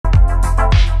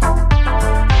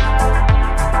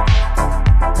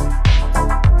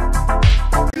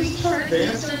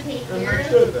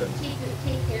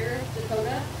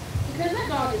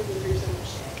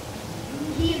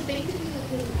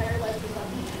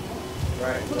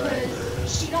Right.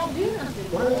 Because she don't do nothing.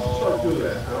 Why does she start doing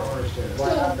that? I don't understand. Why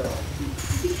not though?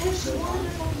 Because she wanted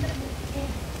to go that.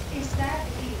 Is that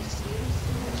the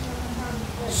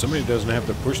excuse? Somebody doesn't have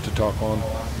to push to talk on.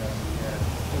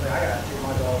 I gotta take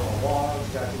my dog on walks,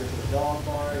 gotta take her to the dog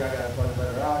park, I gotta fucking let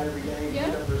her out every day, Yeah.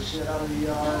 get up her shit out of the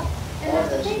yard. And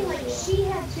that's the thing, like, she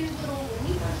had two little, when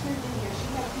we first moved in here, she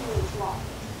had two little sloths.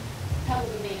 Pebbles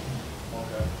and Manny.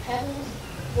 Okay. Pebbles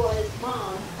was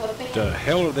mom of family. The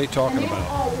hell are they talking and they were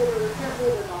about? all they're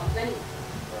older dogs anyway.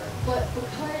 Right. But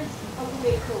because of the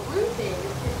way her roof is,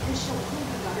 because she don't clean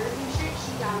her gutters and shit,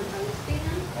 she got an own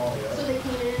stand. Oh, yeah. So they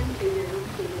came in, they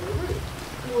did the roof.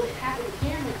 Well, it happened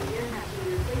again like a year and a half, 2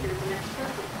 years later, the next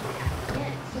person it happened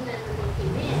again. So then when they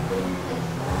came in, they replaced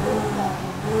the whole wall.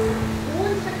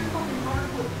 One second fucking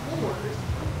hardwood floors,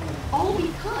 all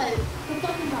because the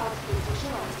fucking dogs came to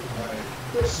shit on me. Right.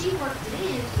 But she worked it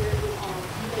in to where it was all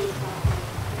made up.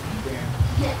 Damn.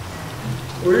 Yes.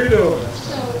 What are you doing?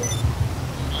 So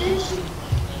then she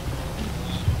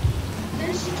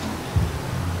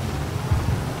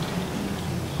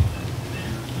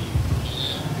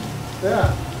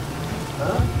Yeah.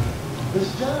 Huh?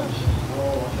 This Josh.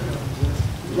 Oh,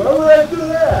 why would I do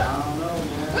that? I don't know,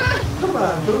 man. Come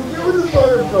on, dude. Give me this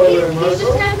fucking program, he's just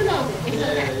Michael. having a moment. It's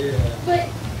okay. But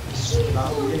she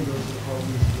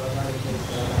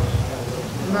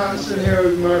I'm not sitting here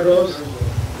with Marcos.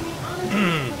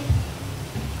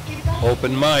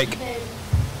 Open mic.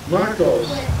 Marcos.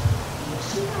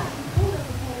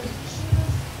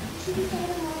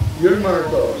 You're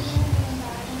Marcos.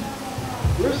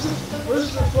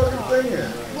 Where's the fucking thing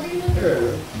at?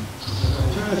 Here. I'm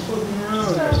trying to flip him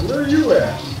around here. Where are you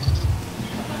at?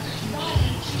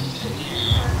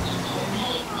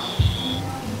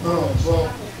 Oh, well,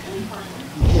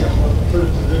 you can't fucking put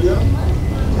it to video?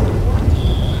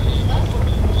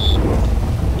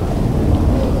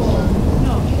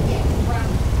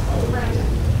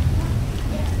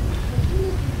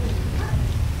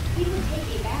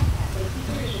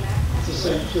 It's the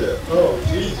same shit. Oh,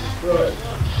 Jesus Christ.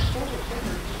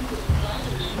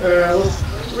 We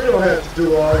don't have to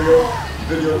do audio,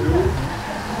 video, do we?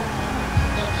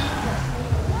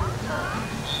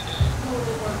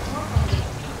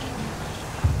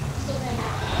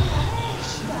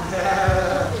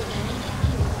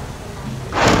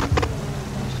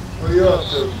 What are you up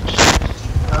to?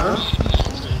 Huh?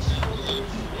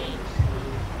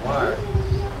 Why?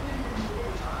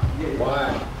 Why?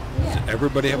 Does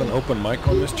everybody have an open mic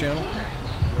on this channel?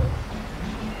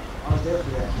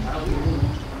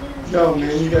 No,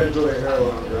 man, you gotta do it hair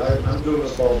longer. I'm doing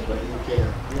it both, but you can't.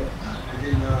 Yeah. And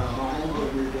then my uncle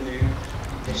lived in there,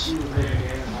 and she was living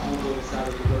there, and my uncle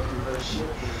decided to go through her shit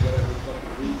for whatever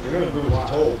fucking reason. You're gonna do what you're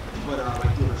told. But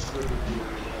like it was scripted,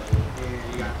 and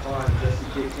he got caught, and Jesse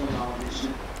kicked him out and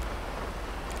shit.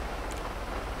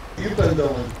 You've been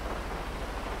doing.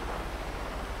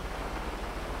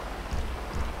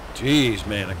 Jeez,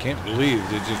 man, I can't believe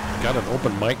they just got an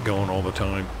open mic going all the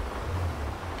time.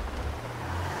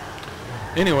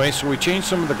 Anyway, so we changed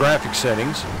some of the graphic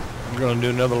settings. I'm going to do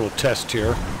another little test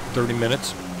here, 30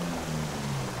 minutes.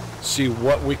 See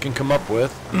what we can come up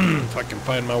with, if I can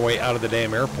find my way out of the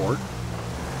damn airport.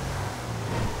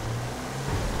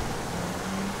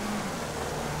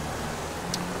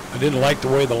 I didn't like the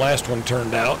way the last one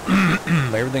turned out.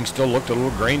 Everything still looked a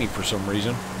little grainy for some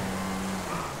reason.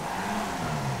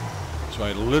 So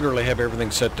I literally have everything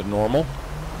set to normal.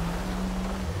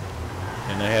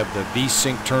 And I have the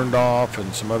V-Sync turned off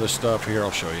and some other stuff here.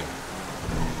 I'll show you.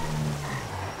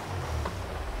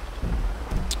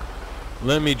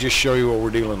 Let me just show you what we're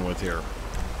dealing with here.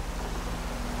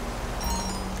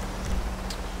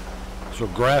 So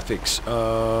graphics.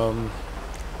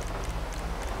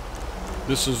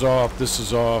 This is off. This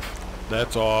is off.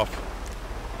 That's off.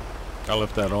 I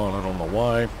left that on. I don't know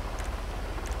why.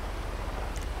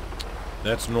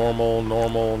 That's normal,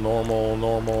 normal, normal,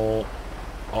 normal,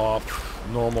 off.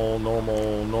 Normal,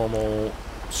 normal, normal,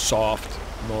 soft,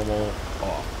 normal,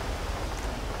 off.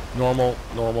 Normal,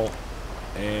 normal,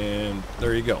 and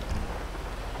there you go.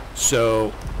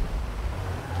 So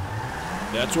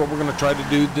that's what we're going to try to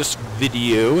do this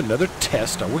video. Another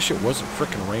test. I wish it wasn't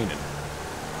frickin' raining.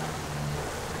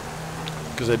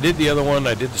 Because I did the other one.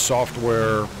 I did the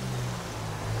software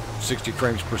 60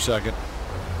 frames per second.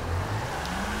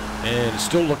 And it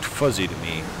still looked fuzzy to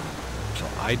me. So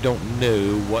I don't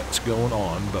know what's going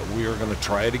on, but we are going to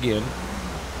try it again.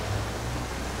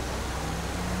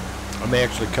 I may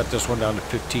actually cut this one down to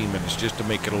 15 minutes just to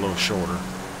make it a little shorter,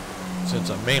 since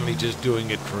I'm mainly just doing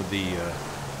it for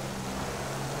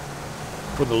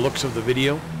the looks of the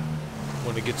video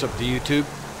when it gets up to YouTube.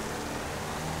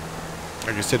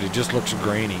 Like I said, it just looks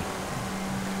grainy.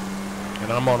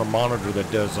 And I'm on a monitor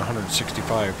that does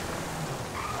 165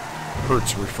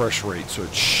 hertz refresh rate, so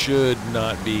it should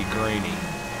not be grainy.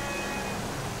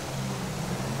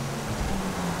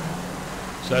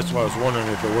 So that's why I was wondering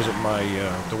if it wasn't my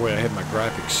the way I had my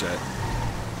graphics set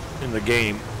in the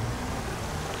game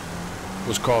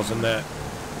was causing that.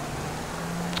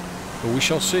 But we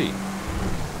shall see.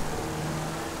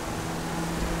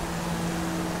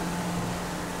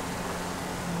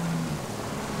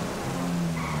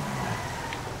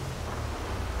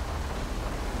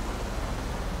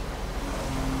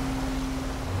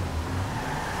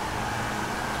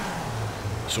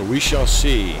 So we shall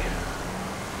see.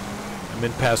 I'm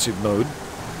in passive mode.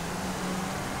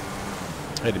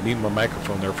 I had to mute my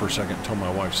microphone there for a second and tell my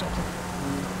wife something.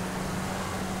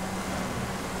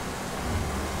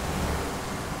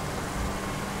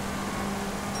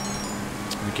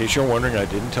 In case you're wondering, I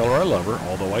didn't tell her I love her,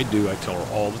 although I do. I tell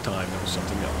her all the time. That was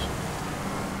something else.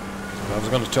 If I was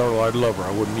going to tell her I love her,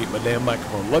 I wouldn't mute my damn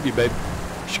microphone. Love you, babe.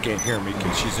 She can't hear me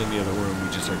because she's in the other room.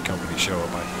 We just had company show up.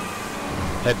 I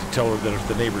had to tell her that if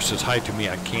the neighbor says hi to me,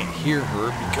 I can't hear her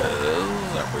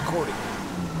because I'm recording.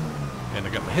 And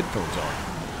I got my headphones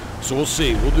on. So we'll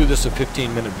see. We'll do this a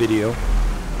 15-minute video.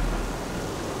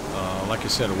 Like I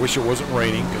said, I wish it wasn't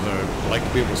raining because I'd like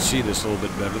to be able to see this a little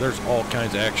bit better. There's all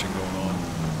kinds of action going on.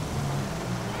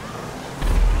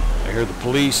 I hear the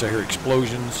police. I hear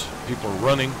explosions. People are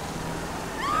running.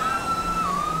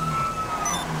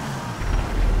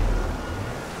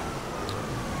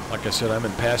 Like I said, I'm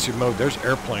in passive mode. There's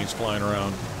airplanes flying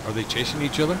around. Are they chasing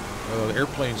each other? The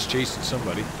airplane's chasing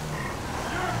somebody.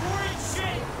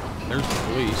 There's the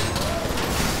police.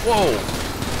 Whoa!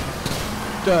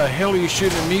 What the hell are you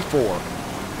shooting at me for?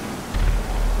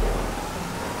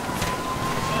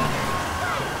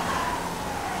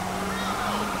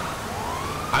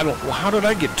 How did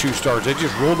I get 2 stars? I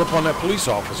just rolled up on that police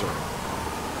officer.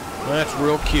 That's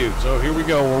real cute. So here we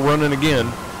go. We're running again.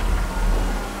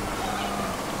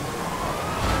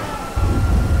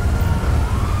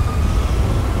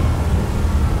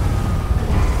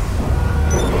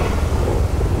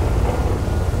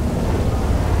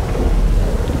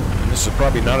 This is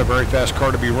probably not a very fast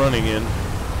car to be running in.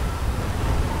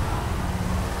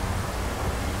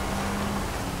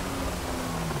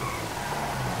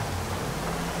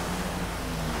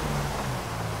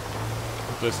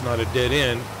 That's not a dead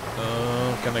end.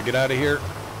 Can I get out of here?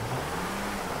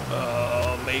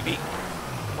 Maybe.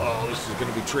 Oh, this is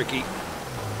going to be tricky.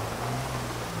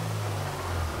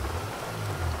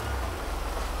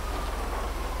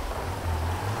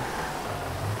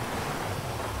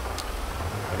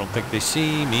 I don't think they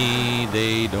see me.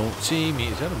 They don't see me.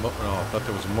 Is that a no, I thought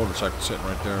there was a motorcycle sitting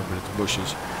right there, but it's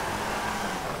bushes.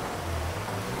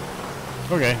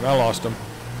 Okay, I lost him.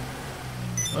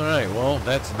 All right, well,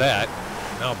 that's that.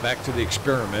 Now back to the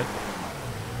experiment.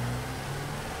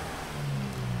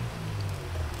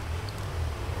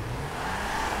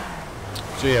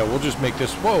 So yeah, we'll just make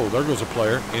this, whoa, there goes a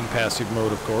player in passive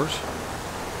mode, of course.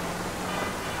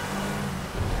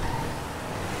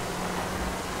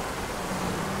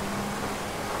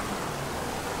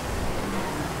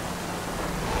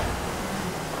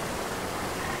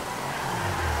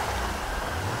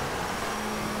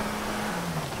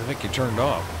 I think he turned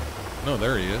off. No,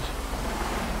 there he is.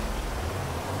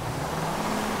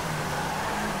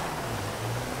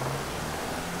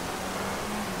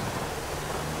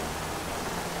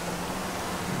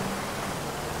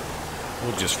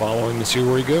 We'll just follow him and see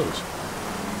where he goes.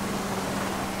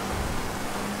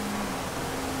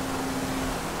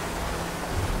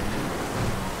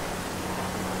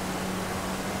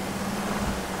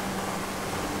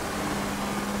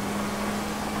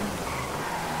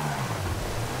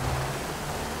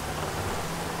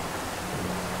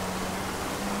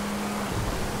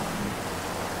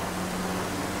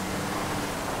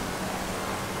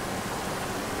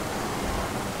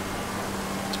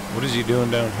 What is he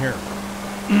doing down here?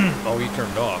 Oh, he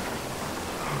turned off.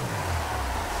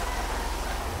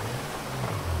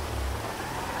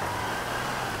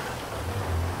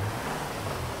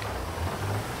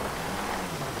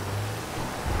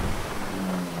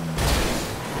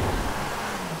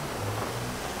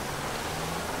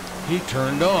 He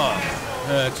turned off.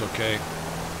 That's okay.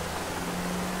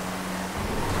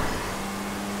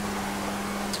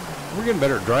 We're getting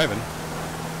better at driving.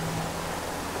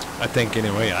 I think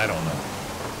anyway, I don't know.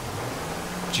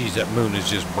 Geez, that moon is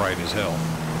just bright as hell.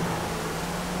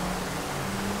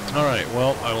 Alright,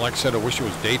 well, like I said, I wish it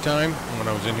was daytime. When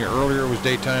I was in here earlier, it was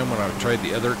daytime. When I tried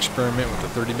the other experiment with the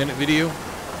 30-minute video.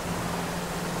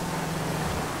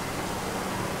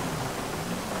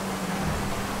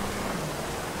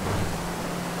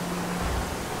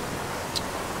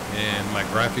 and my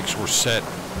graphics were set.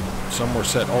 Some were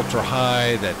set ultra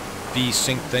high. That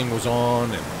V-Sync thing was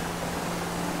on, and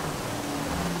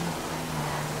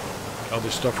other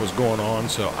stuff was going on.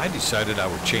 So I decided I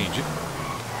would change it.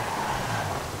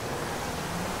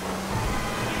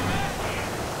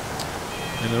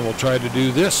 And then we'll try to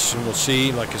do this, and we'll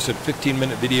see. Like I said,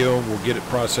 15-minute video. We'll get it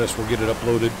processed. We'll get it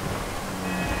uploaded.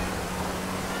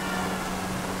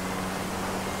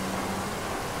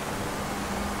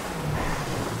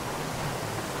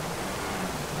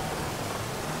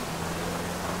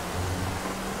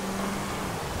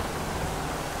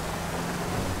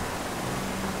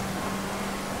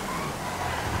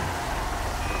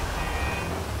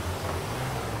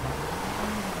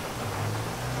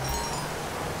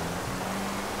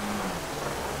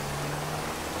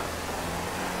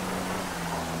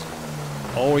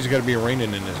 Always got to be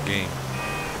raining in this game.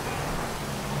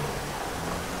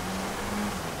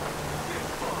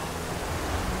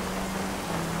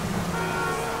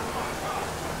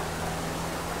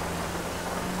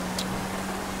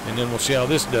 And then we'll see how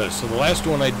this does. So the last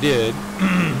one I did,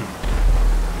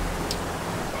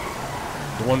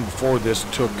 the one before this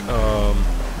took,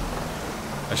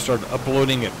 I started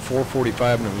uploading at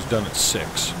 4:45 and it was done at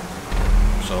 6.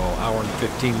 So hour and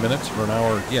 15 minutes, or an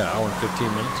hour, yeah, hour and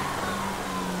 15 minutes.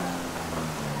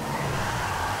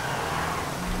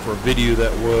 For a video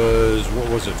that was, what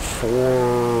was it,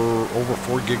 over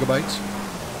 4 gigabytes?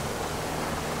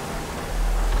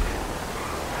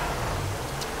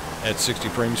 At 60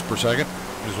 frames per second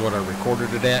is what I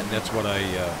recorded it at, and that's what I,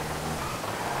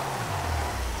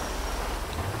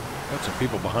 got some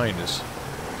people behind us.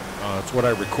 That's what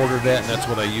I recorded at, and that's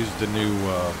what I used the new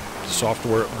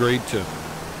software upgrade to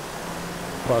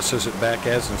process it back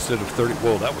as, instead of 30,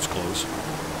 whoa, that was close.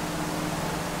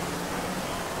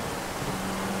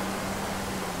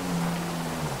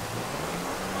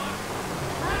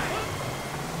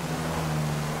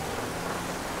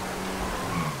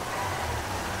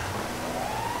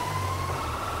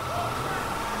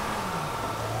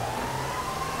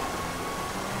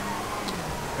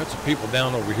 Got some people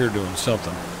down over here doing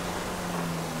something.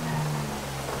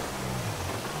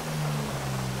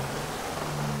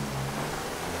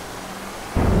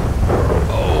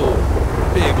 Oh,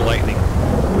 big lightning.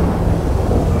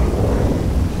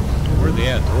 Where are they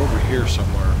at? They're over here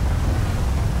somewhere.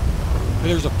 Hey,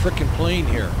 there's a frickin' plane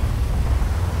here.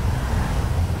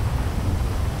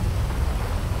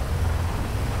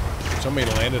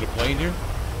 Somebody landed a plane here?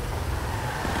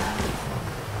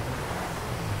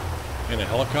 In a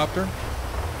helicopter?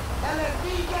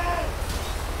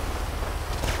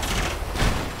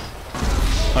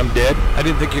 I'm dead. I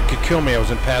didn't think you could kill me. I was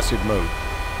in passive mode.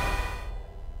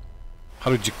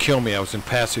 How did you kill me? I was in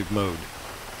passive mode.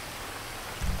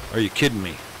 Are you kidding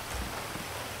me?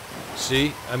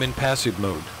 See? I'm in passive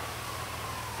mode.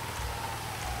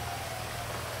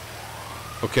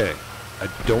 Okay. I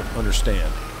don't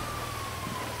understand.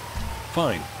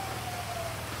 Fine.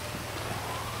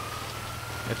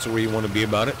 That's the way you want to be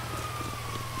about it.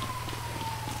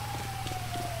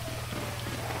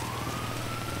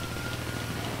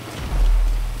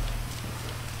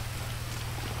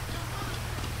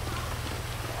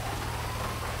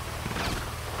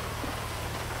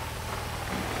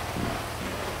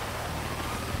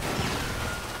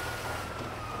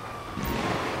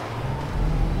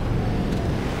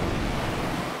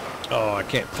 Oh, I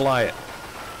can't fly it.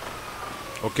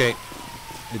 Okay.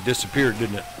 It disappeared,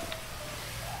 didn't it?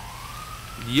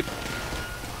 Yep.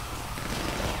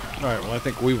 Alright, well I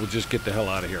think we will just get the hell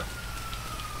out of here.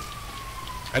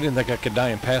 I didn't think I could die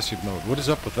in passive mode. What is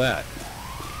up with that?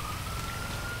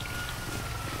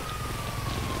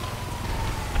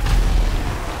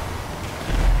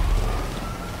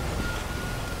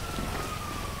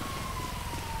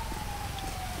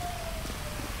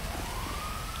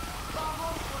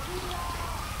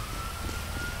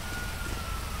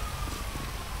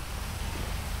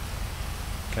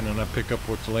 Can I not pick up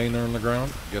what's laying there on the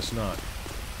ground? Guess not.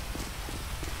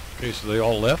 Okay, so they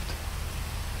all left?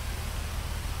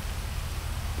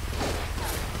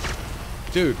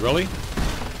 Dude, really?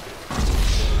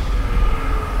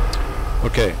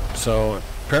 Okay, so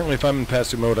apparently if I'm in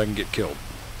passive mode I can get killed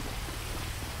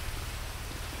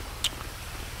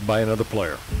by another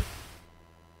player.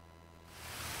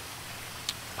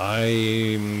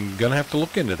 I'm gonna have to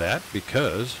look into that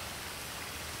because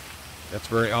that's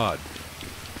very odd.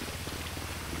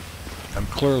 I'm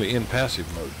clearly in passive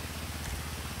mode.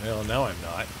 Well, now I'm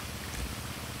not.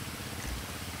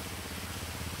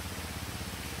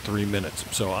 3 minutes.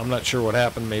 So I'm not sure what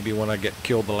happened. Maybe when I get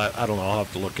killed I don't know. I'll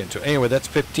have to look into it. Anyway, that's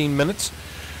 15 minutes.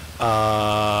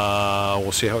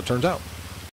 We'll see how it turns out.